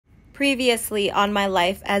Previously on my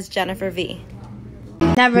life as Jennifer V.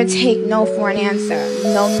 Never take no for an answer,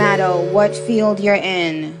 no matter what field you're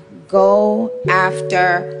in. Go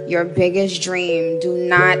after your biggest dream. Do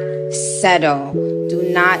not settle. Do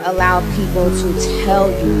not allow people to tell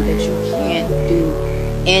you that you can't do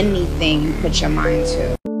anything you put your mind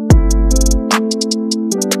to.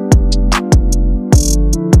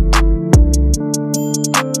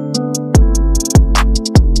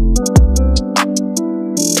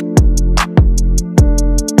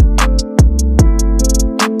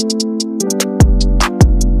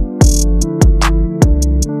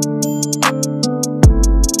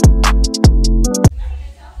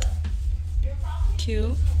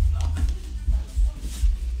 Cute.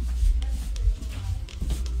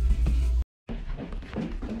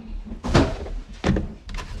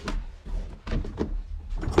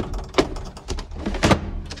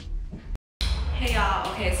 Hey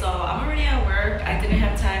y'all, okay, so I'm already at work. I didn't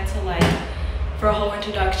have time to for a whole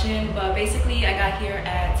introduction, but basically I got here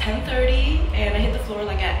at 10:30 and I hit the floor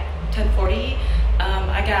at 10:40.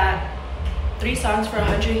 I got 3 songs for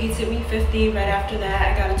 100. He tipped me 50. Right after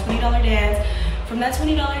that I got a $20 dance. From that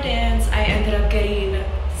 $20 dance I ended up getting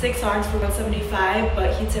 6 songs for 175,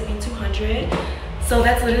 but he tipped me 200. So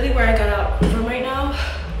that's literally where I got out from right now,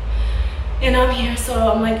 and I'm here,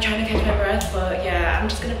 so I'm trying to catch my breath. But yeah, I'm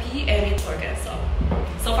just gonna pee and hit the floor again.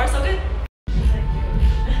 So far so good.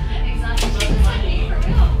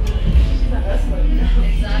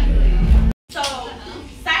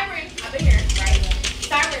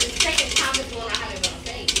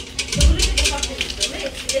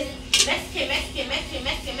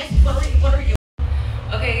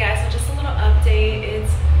 Okay guys, so just a little update.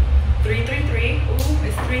 It's 3:33. Ooh,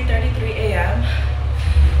 it's 3:33 a.m.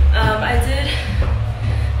 I did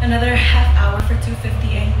another half hour for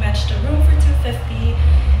 250 and he matched a room for 250.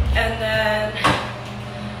 And then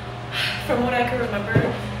from what I can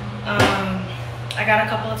remember, I got a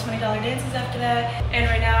couple of $20 dances after that. And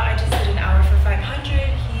right now I just did an hour for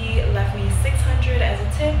 500. He left me 600 as a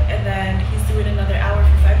tip, and then he's doing another hour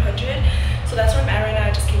for 500. So that's where I'm at right now.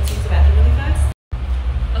 I just came to use the bathroom really fast.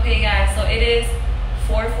 Okay guys, so it is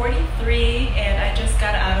 4:43 and I just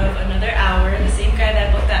got out of another hour. The same guy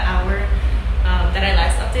that booked that hour that I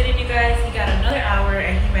last updated you guys, he got another hour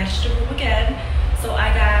and he matched the room again. So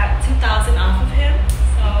I got 2,000 off of him.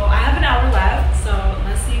 So I have an hour left, so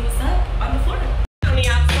let's see what's up on the floor. On the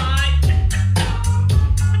outside.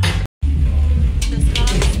 Let's go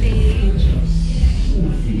on stage.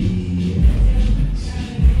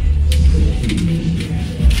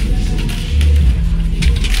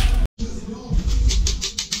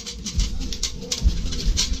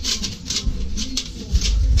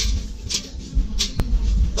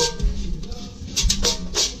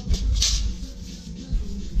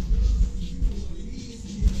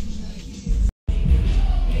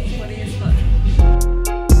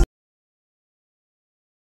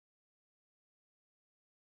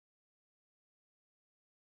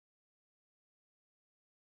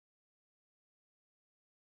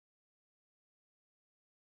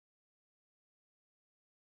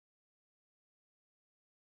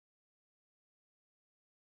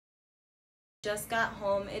 Just got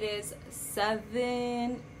home. It is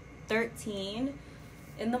 7:13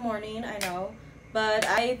 in the morning, I know, but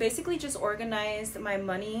I basically just organized my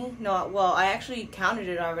money. No, well, I actually counted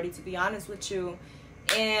it already, to be honest with you,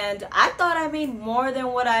 and I thought I made more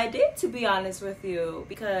than what I did, to be honest with you,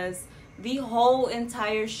 because the whole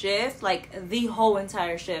entire shift,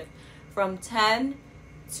 from 10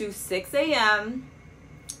 to 6 a.m.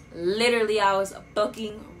 literally I was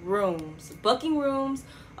booking rooms.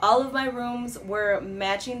 All of my rooms were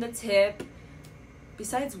matching the tip,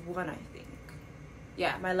 besides one, I think.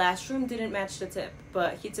 Yeah, my last room didn't match the tip,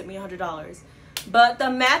 but he tipped me $100. But the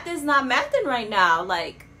math is not mathing right now.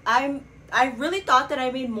 I really thought that I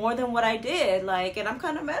made more than what I did. And I'm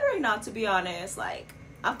kind of mad right now, to be honest.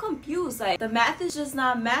 I'm confused. The math is just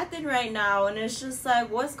not mathing right now, and it's just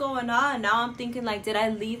what's going on? Now I'm thinking did I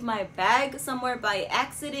leave my bag somewhere by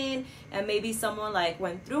accident and maybe someone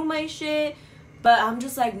went through my shit? But I'm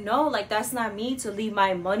just no, that's not me to leave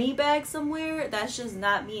my money bag somewhere. That's just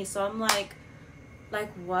not me. So I'm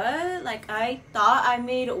what? I thought I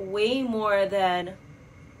made way more than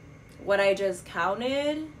what I just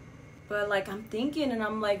counted. But I'm thinking and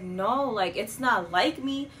I'm no, it's not like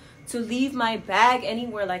me to leave my bag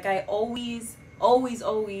anywhere. I always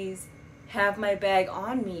have my bag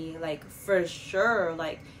on me, for sure.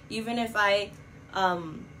 Even if I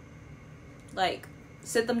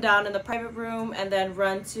sit them down in the private room and then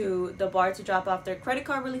run to the bar to drop off their credit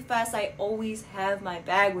card really fast, I always have my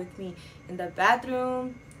bag with me in the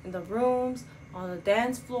bathroom, in the rooms, on the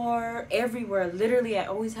dance floor, everywhere. Literally, I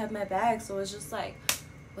always have my bag. So it's just like,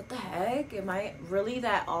 what the heck? Am I really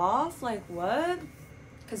that off? Like, what?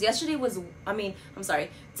 Because yesterday was,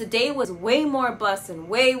 today was way more bussin',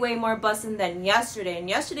 way more bussin' than yesterday. And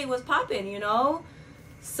yesterday was popping, you know?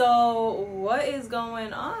 So what is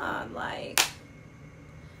going on? Like,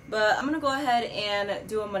 but I'm going to go ahead and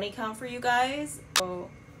do a money count for you guys. So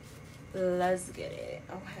let's get it.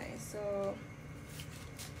 Okay, so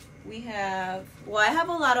we have, well, I have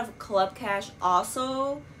a lot of club cash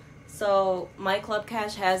also. So my club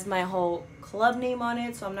cash has my whole club name on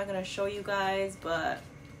it. So I'm not going to show you guys, but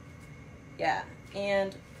yeah.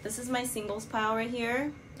 And this is my singles pile right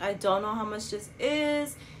here. I don't know how much this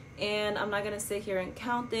is, and I'm not gonna sit here and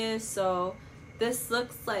count this. So this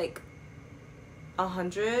looks like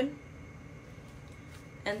 100,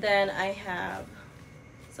 and then I have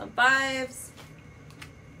some 5s,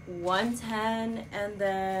 110, and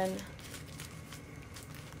then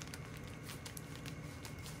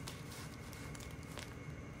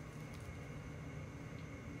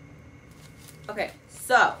okay,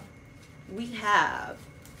 so we have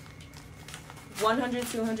 100,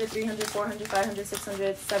 200, 300, 400, 500,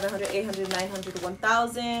 600, 700, 800, 900,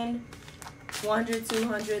 1,000, 100,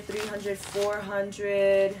 200, 300,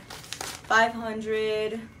 400,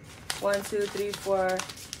 500, 1, 2, 3, 4,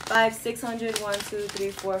 5, 600, 1, 2,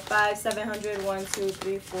 3, 4, 5, 700, 1, 2,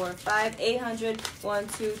 3, 4, 5, 800, 1,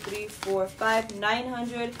 2, 3, 4, 5,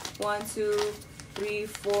 900, 1, 2, 3,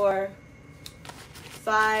 4,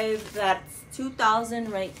 5, that's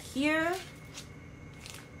 2,000 right here,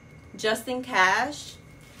 just in cash,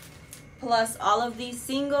 plus all of these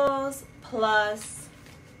singles, plus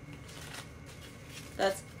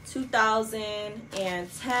that's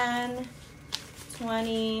 2,010,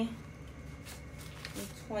 20,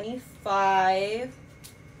 25,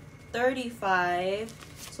 35,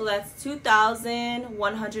 so that's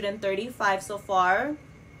 2,135 so far.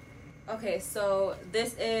 Okay, so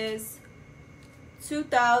this is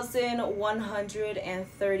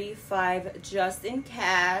 2,135 just in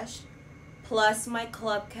cash, plus my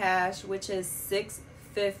club cash, which is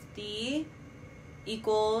 650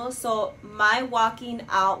 equals. So my walking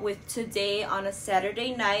out with today on a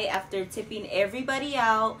Saturday night, after tipping everybody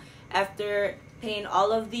out, after paying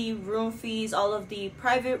all of the room fees, all of the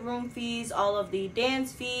private room fees, all of the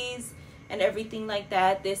dance fees, and everything like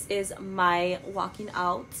that, this is my walking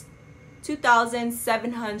out.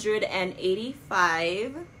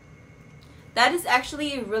 2,785. That is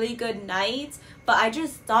actually a really good night, but I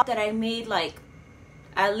just thought that I made like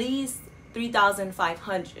at least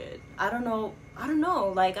 3,500. I don't know,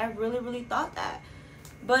 like I really thought that.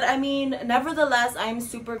 But I mean, nevertheless, I'm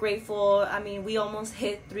super grateful. I mean, we almost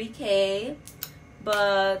hit 3K,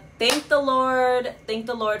 but thank the Lord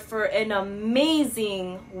for an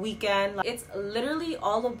amazing weekend. Like, it's literally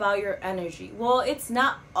all about your energy. Well, it's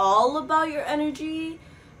not all about your energy,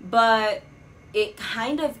 but it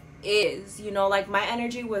kind of is, you know. Like, my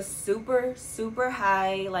energy was super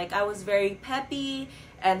high. Like, I was very peppy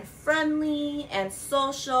and friendly and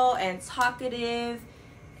social and talkative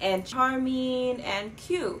and charming and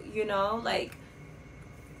cute, you know. Like,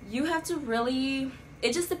 you have to really,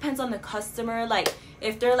 it just depends on the customer. Like,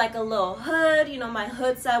 if they're like a little hood, you know, my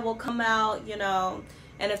hood side will come out, you know.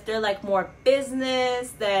 And if they're like more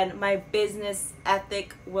business, then my business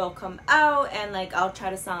ethic will come out, and like I'll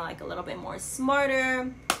try to sound like a little bit more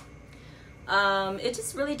smarter. It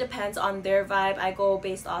just really depends on their vibe. I go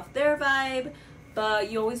based off their vibe,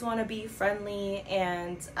 but you always want to be friendly.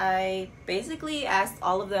 And I basically asked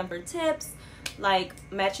all of them for tips, like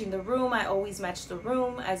matching the room. I always match the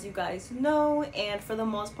room, as you guys know, and for the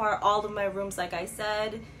most part, all of my rooms, like I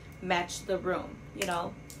said, match the room, you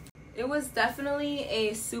know. It was definitely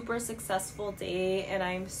a super successful day, and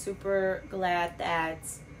I'm super glad that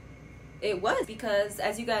it was, because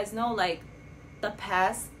as you guys know, like, the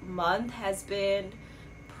past month has been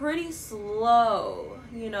pretty slow,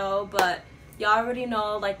 you know. But y'all already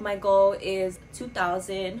know, like, my goal is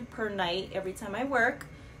 2,000 per night every time I work.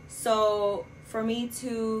 So for me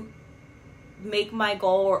to make my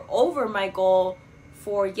goal or over my goal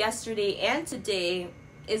for yesterday and today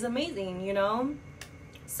is amazing, you know.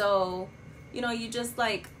 So, you know, you just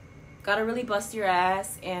like gotta really bust your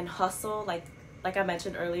ass and hustle. Like I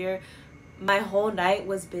mentioned earlier, my whole night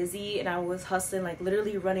was busy and I was hustling, like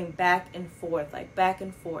literally running back and forth, like,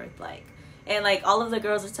 and like all of the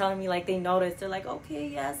girls are telling me, like, they noticed. They're like, okay,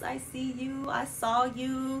 yes, I see you, I saw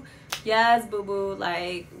you, yes, boo boo,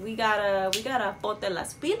 like we gotta ponte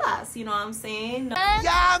las pilas, you know what I'm saying?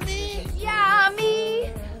 Yummy.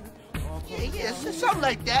 Yeah, something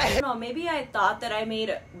like that. I don't know, maybe I thought that I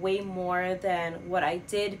made way more than what I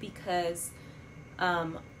did, because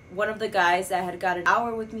One of the guys that had got an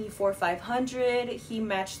hour with me for $500, he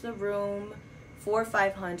matched the room for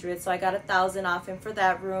 $500, so I got $1,000 off him for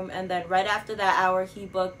that room. And then right after that hour, he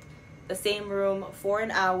booked the same room for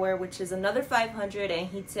an hour, which is another $500, and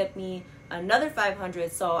he tipped me another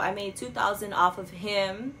 $500, so I made $2,000 off of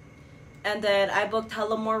him. And then I booked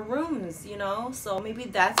hella more rooms, you know, so maybe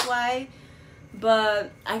that's why.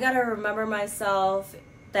 But I gotta remember myself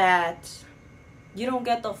that you don't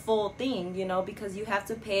get the full thing, you know, because you have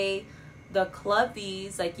to pay the club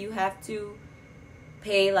fees, like you have to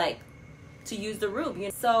pay like to use the room, you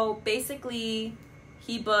know? So basically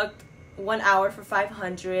he booked 1 hour for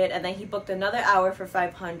 $500, and then he booked another hour for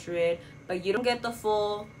 $500, but you don't get the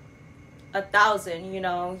full $1,000, you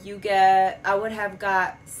know. You get, I would have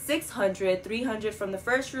got $600, $300 from the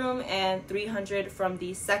first room and $300 from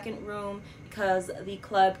the second room, because the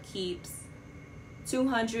club keeps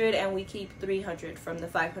 $200 and we keep $300 from the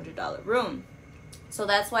 $500 room. So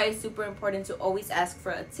that's why it's super important to always ask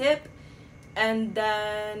for a tip. And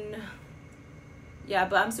then yeah,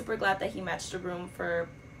 but I'm super glad that he matched a room for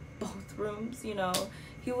both rooms, you know.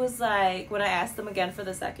 He was like, when I asked him again for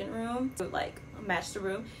the second room to like match the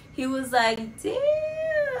room, he was like,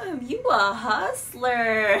 damn, you a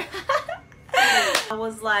hustler. I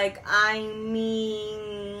was like, I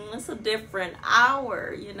mean, it's a different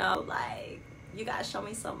hour, you know, like you gotta show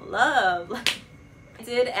me some love. I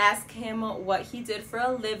did ask him what he did for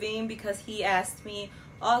a living, because he asked me,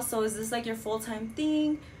 oh, so is this like your full-time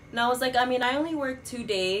thing? And I was like, I mean, I only work 2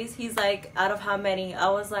 days. He's like, out of how many? I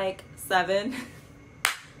was like, 7.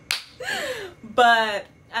 But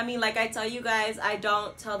I mean, like I tell you guys, I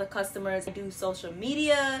don't tell the customers I do social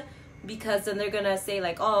media, because then they're gonna say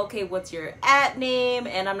like, oh, okay, what's your ad name?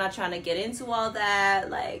 And I'm not trying to get into all that,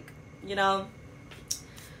 like, you know.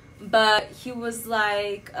 But he was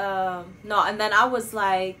like, no. And then I was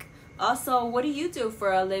like, also, what do you do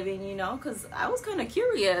for a living, you know? Because I was kind of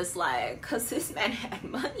curious, like, because this man had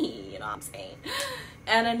money, you know what I'm saying?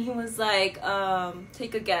 And then he was like,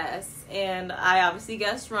 take a guess. And I obviously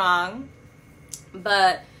guessed wrong.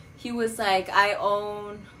 But he was like, I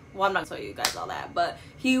own, well, I'm not telling you guys all that, but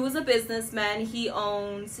he was a businessman. He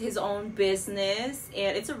owns his own business,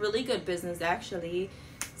 and it's a really good business, actually.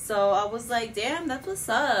 So I was like, damn, that's what's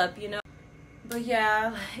up, you know? But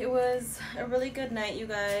yeah, it was a really good night, you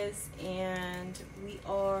guys, and we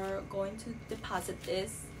are going to deposit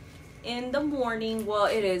this in the morning. Well,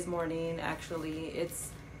 it is morning, actually.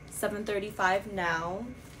 It's 7:35 now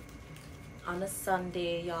on a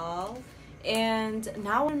Sunday, y'all. And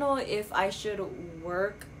now I don't know if I should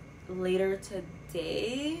work later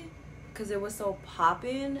today, because it was so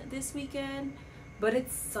poppin' this weekend. But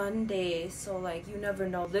it's Sunday, so like you never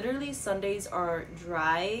know. Literally Sundays are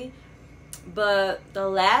dry. But the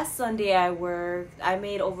last Sunday I worked, I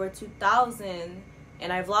made over 2,000,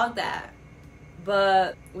 and I vlogged that.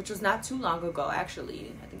 But which was not too long ago,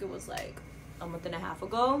 actually. I think it was like a month and a half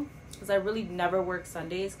ago, because I really never work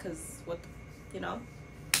Sundays, because what the, you know.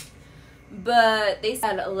 But they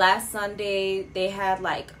said last Sunday they had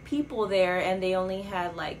like people there, and they only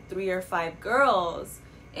had like 3 or 5 girls,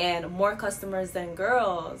 and more customers than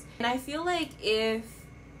girls. And I feel like if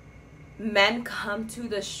men come to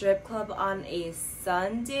the strip club on a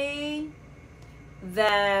Sunday,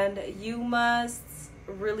 then you must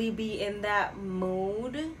really be in that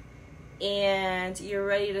mood and you're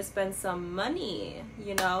ready to spend some money,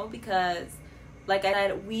 you know, because like I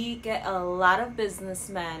said, we get a lot of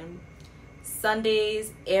businessmen.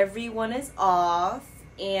 Sundays, everyone is off,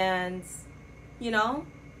 and you know,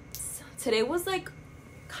 today was like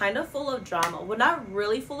kind of full of drama. Well, not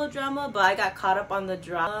really full of drama, but I got caught up on the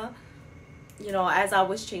drama, you know, as I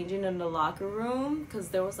was changing in the locker room, because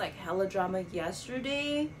there was like hella drama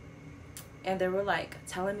yesterday, and they were like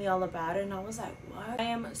telling me all about it, and I was like, what? I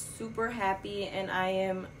am super happy, and I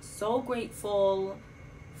am so grateful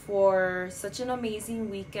for such an amazing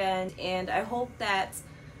weekend. And I hope that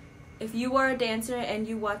if you are a dancer and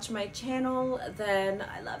you watch my channel, then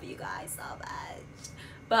I love you guys so much.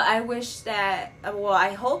 But I wish that, well,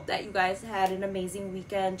 I hope that you guys had an amazing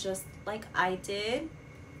weekend just like I did.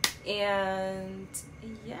 And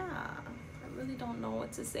yeah, I really don't know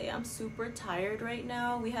what to say. I'm super tired right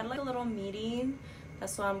now. We had like a little meeting.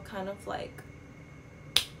 That's why I'm kind of like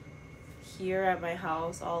here at my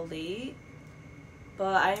house all late.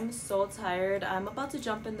 But I am so tired. I'm about to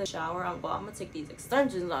jump in the shower. I'm gonna take these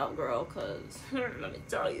extensions out, girl, because let me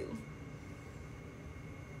tell you.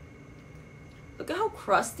 Look at how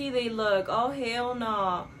crusty they look. Oh, hell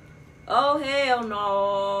no. Oh, hell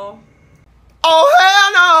no. Oh,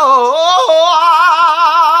 hell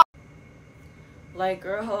no. Like,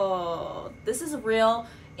 girl, this is real.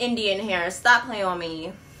 Indian hair. Stop playing on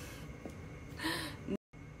me.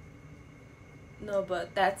 No,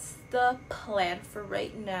 but that's the plan for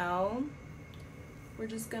right now. We're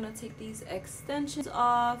just gonna take these extensions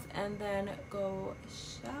off and then go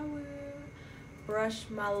shower, brush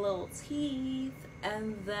my little teeth,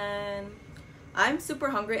 and then I'm super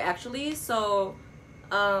hungry actually. So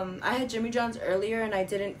I had Jimmy John's earlier and I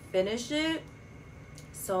didn't finish it,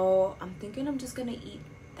 so I'm thinking I'm just gonna eat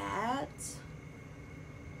that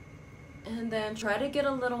and then try to get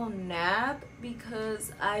a little nap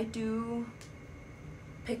because I do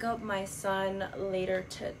pick up my son later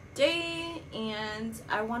today and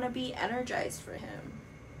I want to be energized for him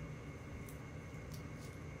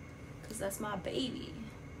because that's my baby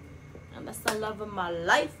and that's the love of my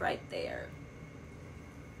life right there.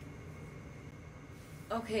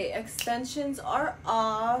 Okay, extensions are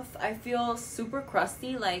off. I feel super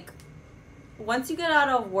crusty. Like, once you get out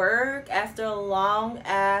of work after a long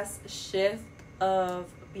ass shift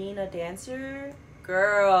of being a dancer,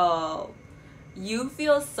 girl, you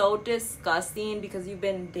feel so disgusting because you've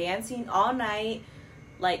been dancing all night.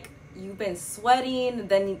 Like, you've been sweating,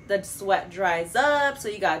 then the sweat dries up, so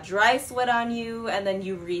you got dry sweat on you, and then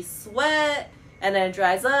you re-sweat, and then it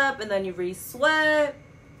dries up, and then you re-sweat,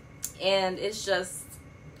 and it's just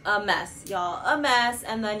a mess, y'all, a mess.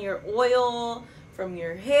 And then your oil from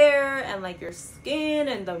your hair and like your skin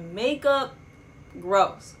and the makeup,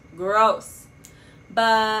 gross.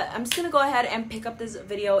 But I'm just gonna go ahead and pick up this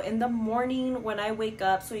video in the morning when I wake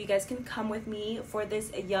up so you guys can come with me for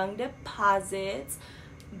this young deposit.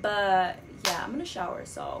 But yeah, I'm gonna shower.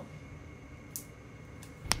 So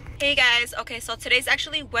hey guys, okay, so today's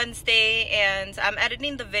actually Wednesday and I'm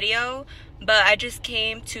editing the video, but I just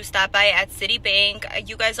came to stop by at Citibank.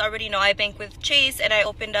 You guys already know I bank with Chase and I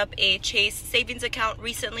opened up a Chase savings account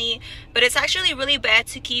recently, but it's actually really bad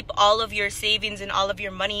to keep all of your savings and all of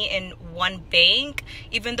your money in one bank,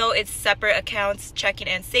 even though it's separate accounts, checking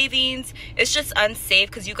and savings. It's just unsafe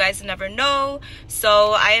because you guys never know.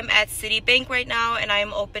 So I am at Citibank right now and I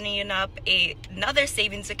am opening up another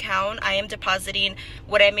savings account. I am depositing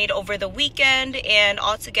what I made over the weekend, and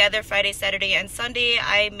altogether Friday, Saturday, and Sunday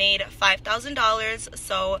I made $5,000.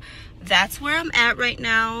 So that's where I'm at right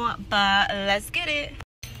now, but let's get it.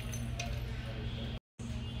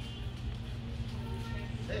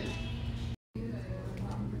 Hey.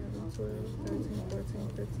 12, 13, 14,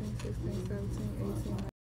 15, 16, 17, 18,